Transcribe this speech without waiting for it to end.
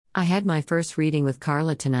I had my first reading with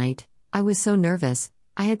Carla tonight. I was so nervous,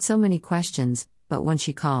 I had so many questions, but when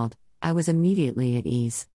she called, I was immediately at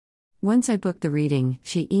ease. Once I booked the reading,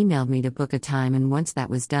 she emailed me to book a time, and once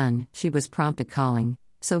that was done, she was prompt at calling,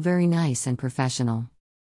 so very nice and professional.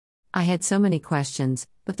 I had so many questions,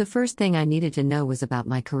 but the first thing I needed to know was about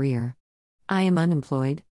my career. I am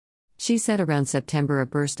unemployed. She said around September a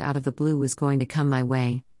burst out of the blue was going to come my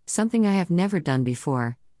way, something I have never done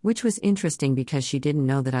before, which was interesting because she didn't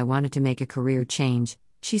know that I wanted to make a career change.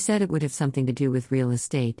 She said it would have something to do with real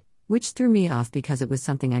estate, which threw me off because it was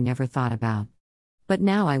something I never thought about. But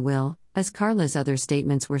now I will, as Carla's other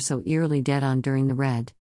statements were so eerily dead on during the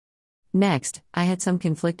read. Next, I had some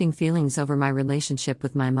conflicting feelings over my relationship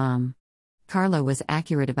with my mom. Carla was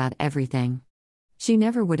accurate about everything. She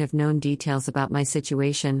never would have known details about my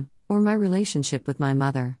situation, or my relationship with my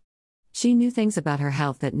mother. She knew things about her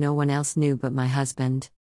health that no one else knew but my husband.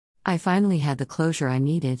 I finally had the closure I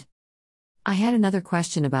needed. I had another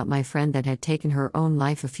question about my friend that had taken her own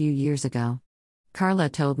life a few years ago. Carla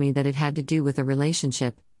told me that it had to do with a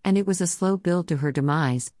relationship, and it was a slow build to her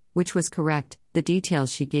demise, which was correct. The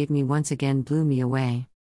details she gave me once again blew me away.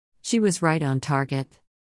 She was right on target.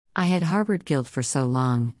 I had harbored guilt for so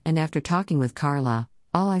long, and after talking with Carla,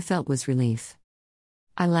 all I felt was relief.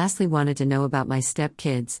 I lastly wanted to know about my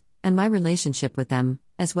stepkids, and my relationship with them,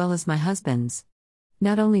 as well as my husband's.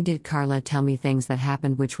 Not only did Carla tell me things that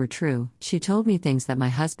happened which were true, she told me things that my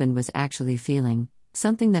husband was actually feeling,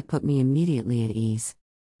 something that put me immediately at ease.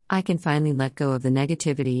 I can finally let go of the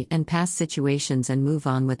negativity and past situations and move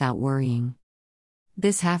on without worrying.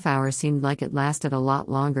 This half hour seemed like it lasted a lot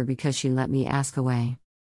longer because she let me ask away.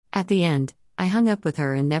 At the end, I hung up with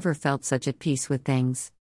her and never felt such at peace with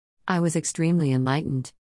things. I was extremely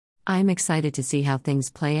enlightened. I am excited to see how things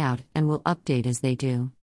play out and will update as they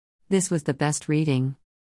do. This was the best reading.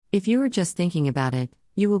 If you are just thinking about it,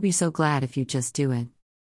 you will be so glad if you just do it.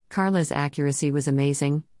 Carla's accuracy was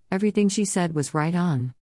amazing, everything she said was right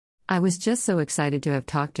on. I was just so excited to have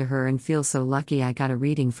talked to her and feel so lucky I got a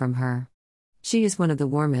reading from her. She is one of the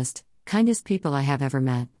warmest, kindest people I have ever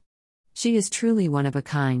met. She is truly one of a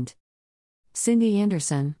kind. Cindy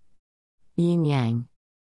Anderson. Yin Yang.